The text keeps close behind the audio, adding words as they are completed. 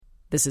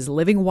This is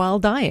Living While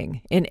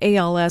Dying, an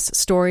ALS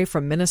story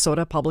from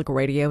Minnesota Public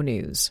Radio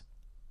News.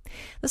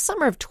 The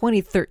summer of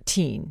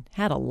 2013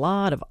 had a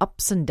lot of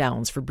ups and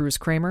downs for Bruce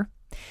Kramer.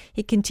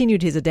 He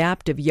continued his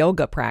adaptive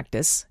yoga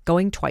practice,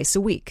 going twice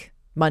a week,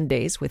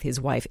 Mondays with his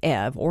wife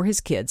Ev or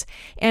his kids,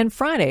 and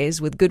Fridays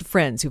with good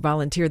friends who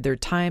volunteered their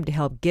time to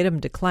help get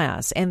him to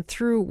class and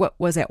through what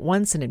was at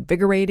once an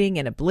invigorating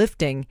and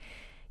uplifting,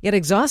 yet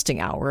exhausting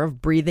hour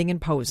of breathing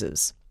and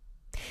poses.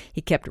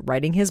 He kept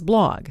writing his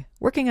blog,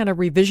 working on a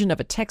revision of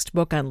a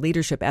textbook on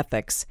leadership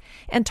ethics,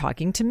 and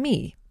talking to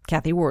me,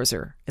 Kathy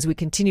Worzer, as we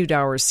continued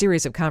our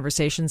series of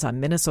conversations on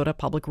Minnesota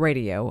Public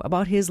Radio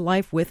about his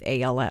life with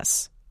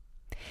ALS.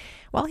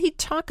 While he'd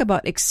talk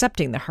about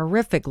accepting the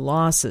horrific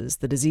losses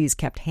the disease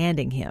kept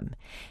handing him,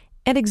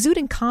 and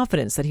exuding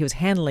confidence that he was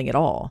handling it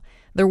all,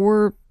 there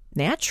were,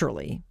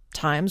 naturally,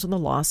 times when the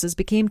losses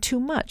became too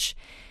much,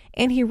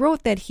 and he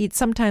wrote that he'd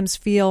sometimes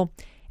feel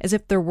as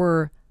if there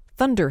were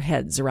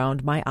thunderheads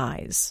around my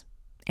eyes,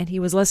 and he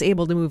was less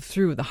able to move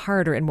through the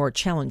harder and more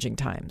challenging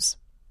times.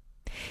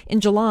 In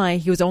July,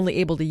 he was only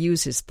able to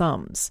use his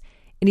thumbs,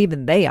 and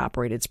even they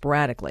operated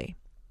sporadically.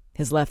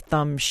 His left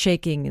thumb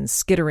shaking and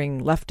skittering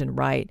left and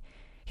right,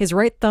 his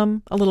right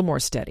thumb a little more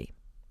steady.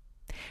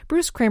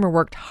 Bruce Kramer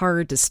worked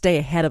hard to stay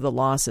ahead of the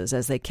losses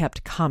as they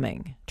kept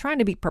coming, trying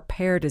to be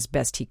prepared as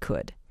best he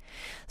could.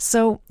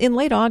 So, in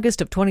late August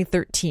of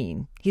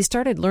 2013, he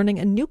started learning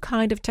a new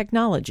kind of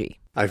technology.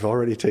 I've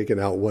already taken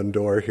out one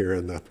door here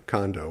in the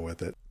condo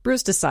with it.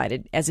 Bruce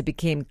decided, as it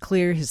became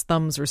clear his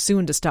thumbs were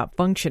soon to stop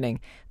functioning,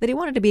 that he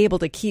wanted to be able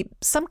to keep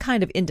some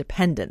kind of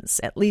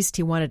independence. At least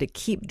he wanted to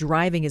keep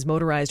driving his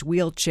motorized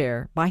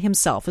wheelchair by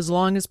himself as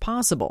long as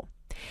possible.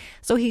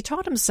 So he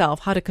taught himself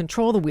how to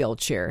control the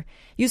wheelchair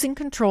using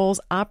controls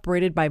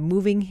operated by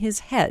moving his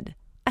head,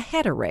 a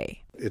head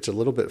array. It's a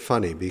little bit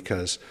funny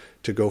because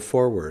to go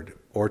forward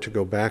or to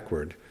go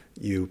backward,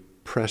 you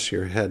press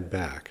your head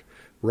back.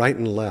 Right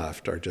and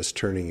left are just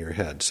turning your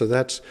head. So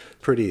that's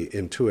pretty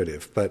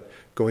intuitive. But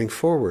going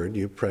forward,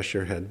 you press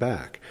your head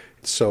back.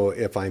 So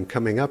if I'm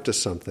coming up to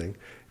something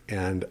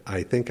and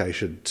I think I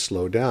should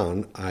slow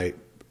down, I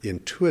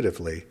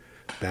intuitively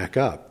back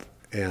up.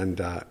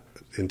 And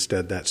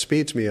instead, that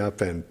speeds me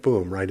up and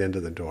boom, right into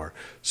the door.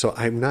 So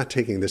I'm not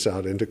taking this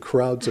out into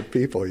crowds of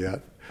people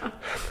yet.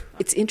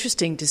 It's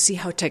interesting to see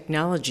how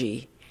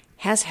technology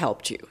has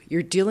helped you.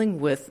 You're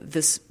dealing with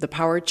the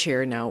power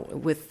chair now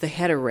with the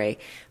head array,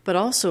 but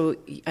also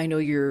I know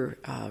you're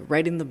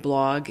writing the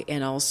blog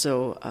and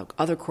also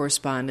other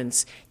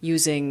correspondence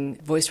using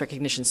voice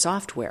recognition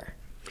software.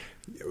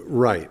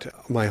 Right.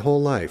 My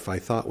whole life I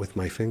thought with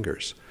my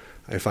fingers.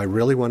 If I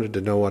really wanted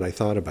to know what I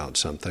thought about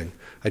something,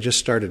 I just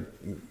started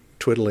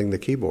twiddling the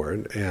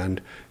keyboard,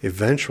 and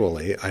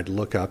eventually I'd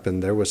look up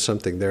and there was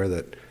something there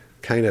that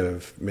kind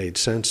of made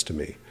sense to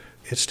me.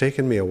 It's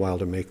taken me a while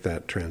to make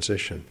that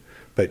transition.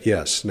 But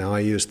yes, now I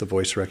use the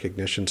voice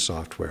recognition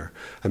software.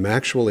 I'm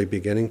actually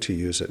beginning to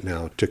use it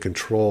now to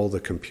control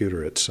the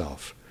computer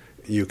itself.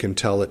 You can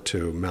tell it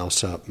to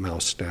mouse up,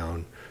 mouse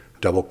down,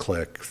 double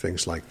click,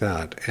 things like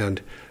that.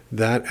 And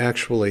that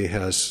actually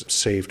has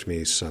saved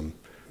me some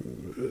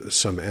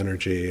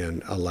energy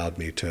and allowed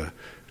me to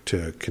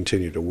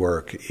continue to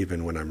work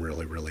even when I'm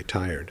really, really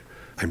tired.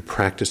 I'm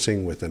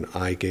practicing with an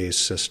eye gaze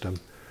system,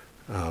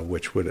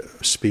 which would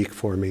speak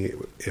for me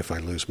if I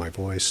lose my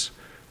voice.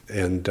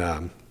 And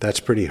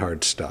that's pretty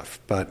hard stuff,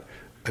 but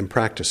I'm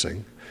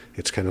practicing.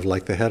 It's kind of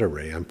like the head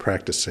array. I'm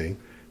practicing,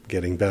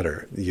 getting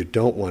better. You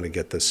don't want to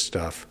get this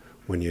stuff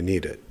when you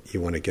need it. You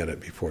want to get it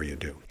before you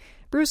do.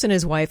 Bruce and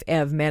his wife,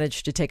 Ev,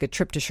 managed to take a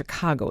trip to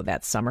Chicago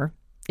that summer.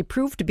 It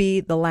proved to be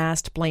the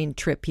last plane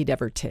trip he'd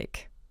ever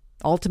take.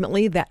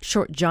 Ultimately, that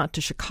short jaunt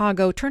to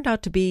Chicago turned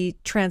out to be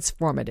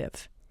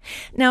transformative.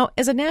 Now,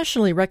 as a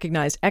nationally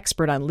recognized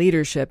expert on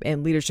leadership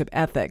and leadership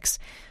ethics,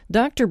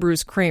 Dr.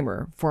 Bruce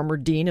Kramer, former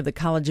dean of the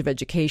College of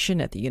Education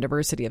at the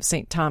University of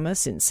St.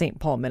 Thomas in St.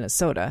 Paul,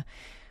 Minnesota,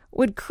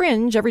 would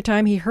cringe every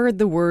time he heard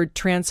the word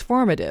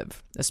transformative,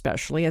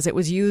 especially as it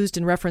was used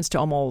in reference to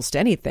almost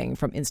anything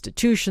from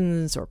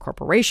institutions or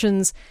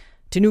corporations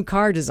to new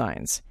car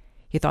designs.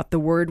 He thought the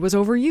word was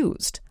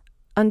overused,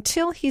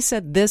 until he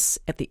said this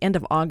at the end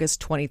of August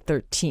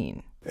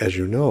 2013. As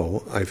you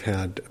know, I've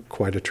had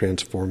quite a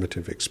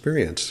transformative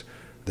experience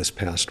this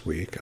past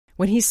week.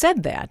 When he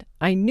said that,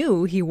 I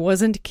knew he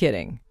wasn't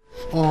kidding.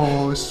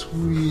 Oh,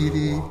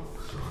 sweetie.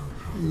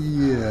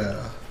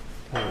 Yeah.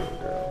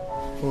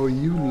 Oh,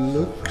 you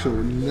look so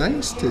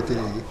nice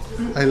today.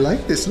 I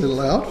like this little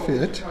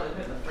outfit.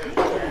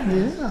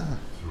 Yeah.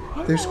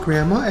 There's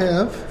Grandma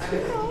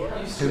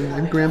Ev, and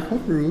I'm Grandpa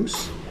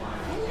Bruce.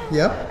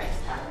 Yep.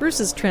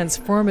 Bruce's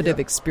transformative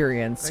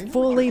experience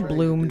fully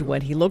bloomed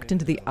when he looked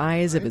into the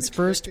eyes of his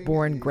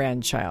firstborn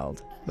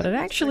grandchild. But it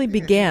actually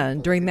began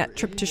during that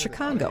trip to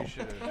Chicago.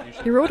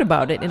 He wrote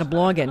about it in a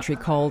blog entry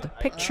called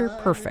Picture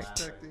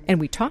Perfect, and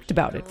we talked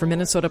about it for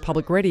Minnesota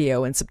Public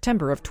Radio in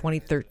September of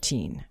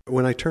 2013.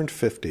 When I turned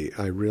 50,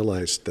 I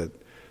realized that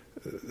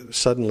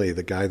suddenly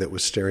the guy that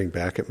was staring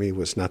back at me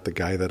was not the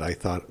guy that I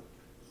thought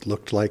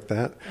looked like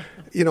that.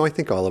 You know, I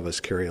think all of us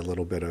carry a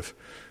little bit of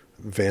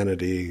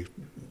vanity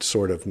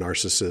sort of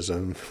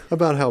narcissism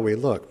about how we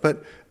look.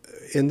 But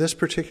in this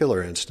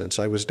particular instance,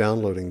 I was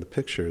downloading the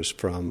pictures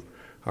from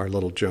our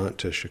little jaunt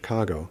to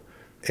Chicago,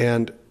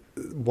 and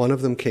one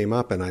of them came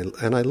up, and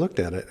I looked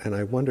at it, and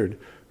I wondered,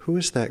 who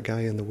is that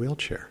guy in the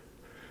wheelchair?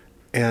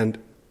 And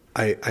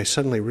I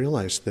suddenly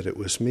realized that it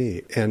was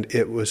me, and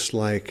it was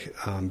like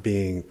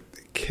being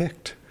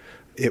kicked.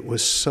 It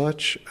was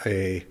such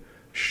a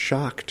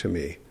shock to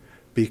me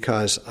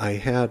because I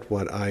had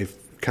what I've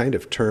kind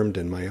of termed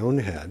in my own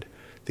head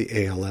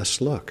the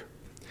ALS look.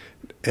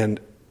 And,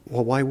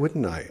 well, why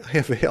wouldn't I? I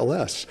have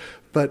ALS.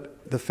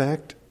 But the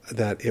fact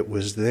that it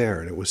was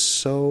there, and it was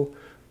so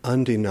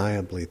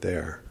undeniably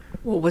there.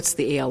 Well, what's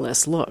the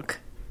ALS look?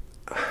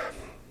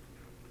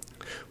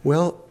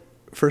 Well,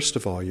 first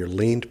of all, you're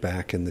leaned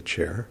back in the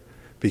chair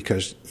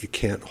because you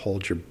can't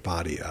hold your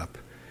body up.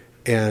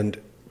 And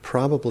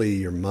probably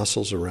your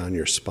muscles around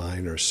your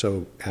spine are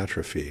so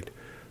atrophied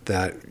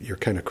that you're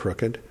kind of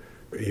crooked.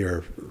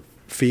 Your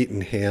feet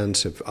and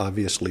hands have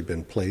obviously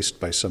been placed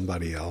by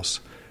somebody else.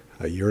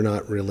 You're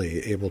not really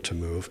able to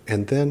move.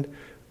 And then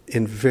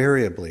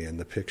invariably in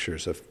the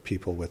pictures of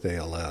people with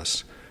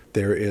ALS,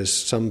 there is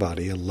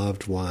somebody, a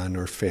loved one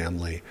or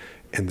family,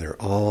 and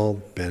they're all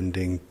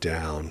bending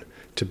down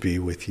to be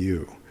with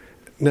you.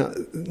 Now,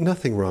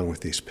 nothing wrong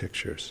with these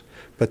pictures,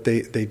 but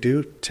they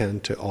do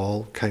tend to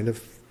all kind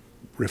of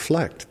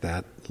reflect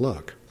that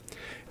look.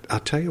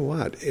 I'll tell you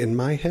what, in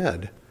my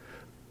head,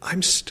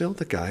 I'm still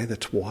the guy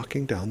that's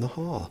walking down the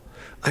hall.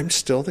 I'm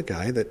still the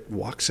guy that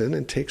walks in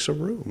and takes a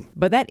room.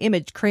 But that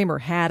image Kramer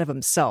had of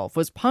himself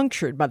was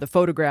punctured by the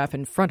photograph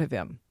in front of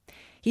him.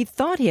 He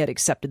thought he had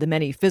accepted the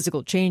many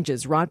physical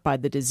changes wrought by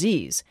the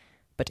disease,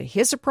 but to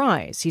his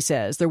surprise, he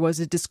says, there was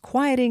a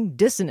disquieting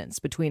dissonance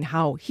between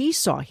how he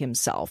saw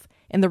himself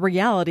and the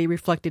reality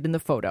reflected in the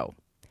photo.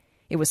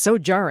 It was so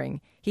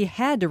jarring, he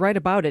had to write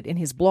about it in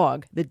his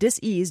blog, The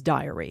Dis-Ease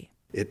Diary.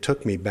 It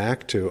took me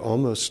back to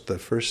almost the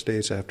first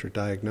days after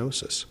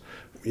diagnosis.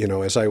 You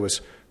know, as I was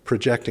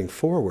projecting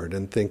forward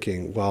and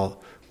thinking, well,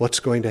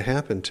 what's going to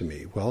happen to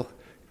me? Well,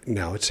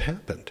 now it's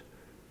happened,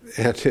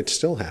 and it's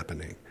still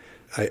happening.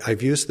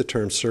 I've used the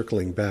term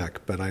circling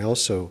back, but I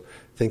also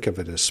think of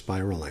it as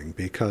spiraling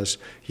because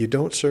you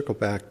don't circle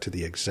back to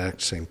the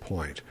exact same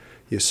point.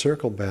 You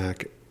circle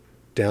back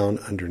down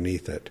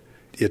underneath it.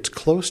 It's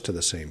close to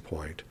the same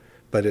point,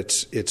 but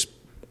it's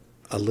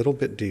a little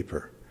bit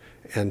deeper.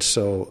 And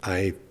so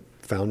I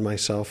found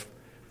myself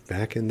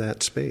back in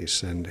that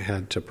space and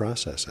had to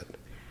process it.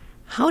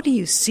 How do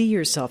you see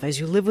yourself as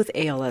you live with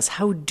ALS?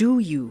 How do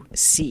you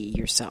see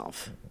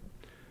yourself?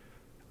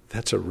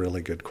 That's a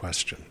really good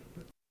question.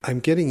 I'm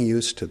getting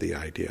used to the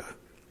idea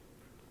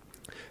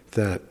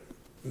that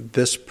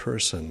this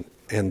person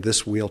and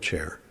this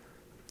wheelchair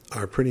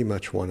are pretty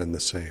much one and the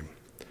same.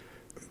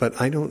 But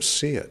I don't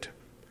see it.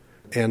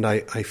 And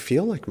I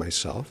feel like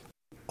myself.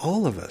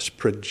 All of us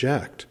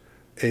project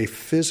a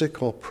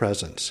physical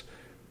presence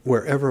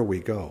wherever we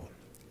go.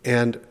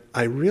 And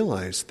I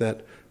realize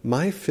that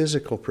my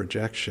physical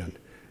projection,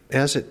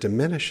 as it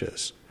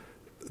diminishes,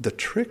 the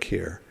trick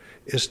here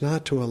is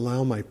not to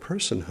allow my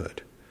personhood,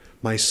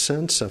 my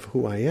sense of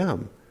who I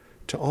am,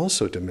 to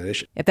also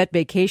diminish. If that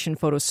vacation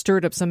photo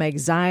stirred up some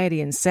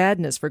anxiety and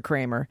sadness for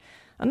Kramer,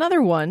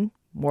 another one,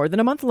 more than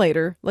a month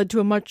later, led to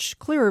a much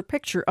clearer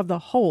picture of the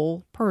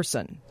whole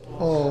person.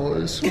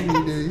 Oh,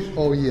 sweetie.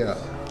 Oh, yeah.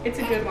 It's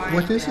a good one.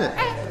 What is it?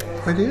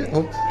 What is it?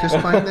 Oh, just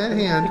find that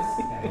hand.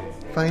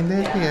 Find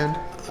that hand.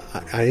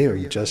 I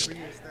am just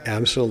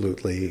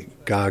absolutely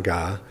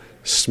gaga,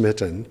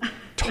 smitten,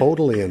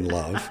 totally in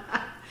love.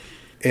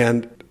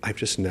 And I've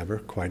just never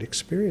quite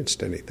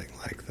experienced anything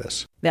like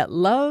this. That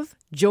love,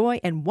 joy,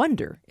 and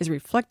wonder is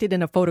reflected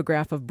in a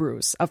photograph of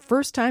Bruce, a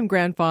first-time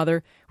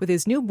grandfather with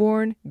his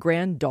newborn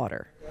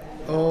granddaughter.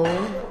 Oh,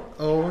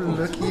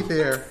 looky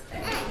there.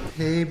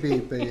 Hey,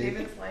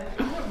 baby.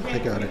 I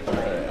got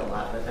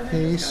it.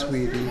 Hey,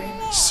 sweetie.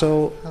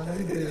 So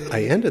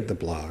I ended the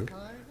blog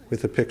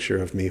with a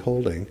picture of me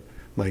holding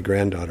my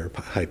granddaughter,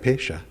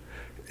 Hypatia,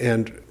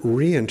 and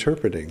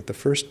reinterpreting the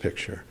first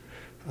picture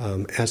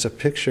as a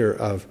picture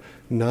of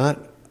not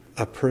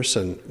a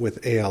person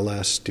with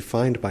ALS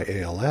defined by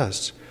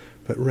ALS,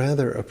 but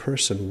rather a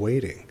person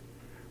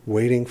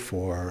waiting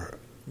for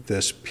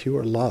this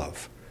pure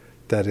love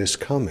that is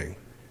coming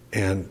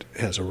and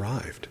has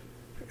arrived.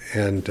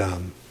 And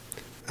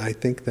I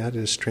think that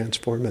is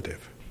transformative.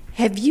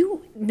 Have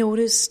you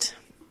noticed,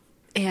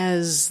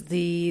 as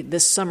the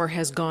summer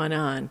has gone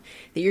on,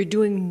 that you're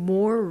doing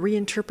more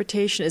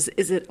reinterpretation?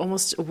 Is it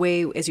almost a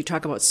way, as you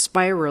talk about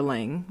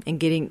spiraling and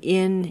getting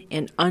in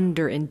and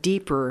under and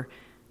deeper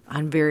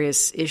on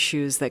various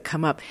issues that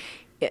come up,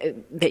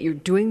 that you're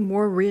doing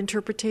more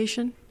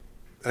reinterpretation?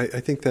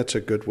 I think that's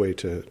a good way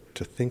to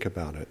think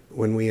about it.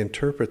 When we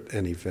interpret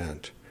an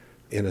event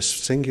in a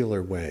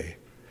singular way,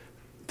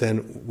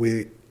 then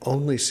we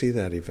only see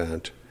that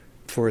event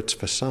for its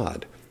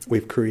facade.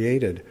 We've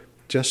created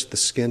just the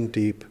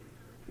skin-deep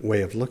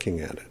way of looking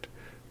at it.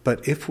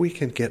 But if we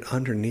can get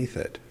underneath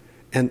it,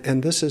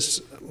 and this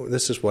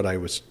is what I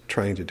was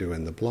trying to do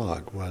in the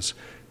blog, was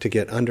to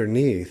get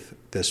underneath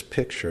this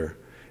picture,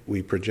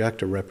 we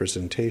project a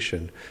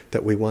representation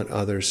that we want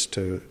others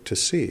to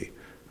see.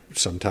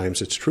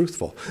 Sometimes it's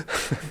truthful.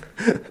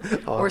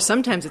 Or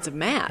sometimes it's a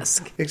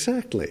mask.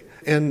 Exactly.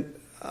 And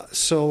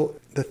so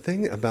the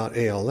thing about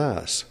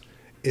ALS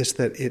is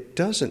that it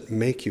doesn't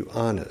make you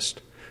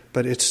honest,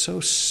 but it so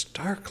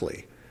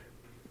starkly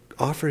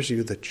offers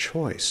you the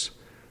choice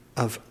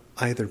of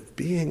either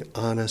being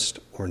honest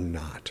or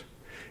not.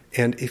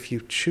 And if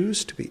you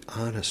choose to be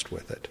honest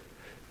with it,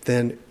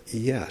 then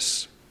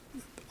yes,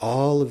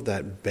 all of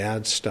that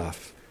bad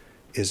stuff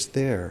is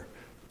there,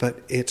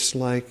 but it's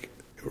like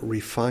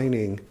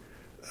refining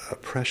a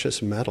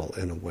precious metal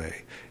in a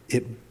way.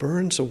 It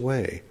burns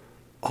away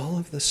all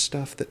of the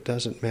stuff that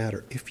doesn't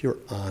matter if you're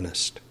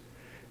honest,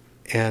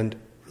 and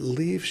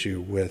leaves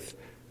you with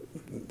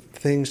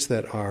things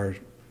that are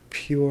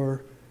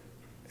pure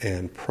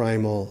and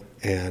primal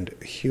and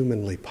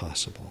humanly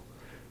possible.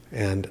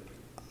 And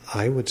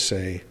I would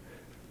say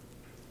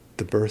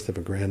the birth of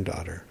a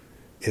granddaughter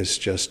is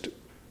just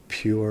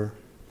pure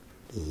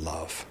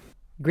love.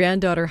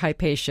 Granddaughter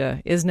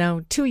Hypatia is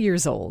now 2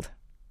 years old.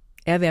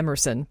 Ev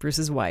Emerson,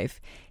 Bruce's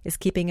wife, is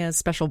keeping a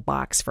special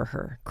box for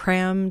her,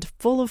 crammed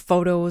full of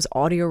photos,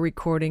 audio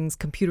recordings,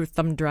 computer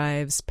thumb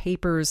drives,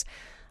 papers,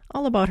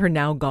 all about her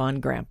now-gone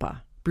grandpa,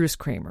 Bruce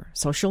Kramer,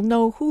 so she'll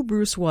know who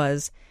Bruce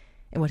was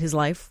and what his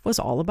life was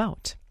all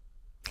about.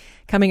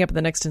 Coming up in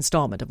the next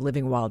installment of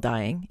Living While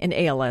Dying, an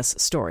ALS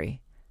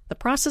story, the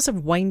process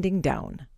of winding down,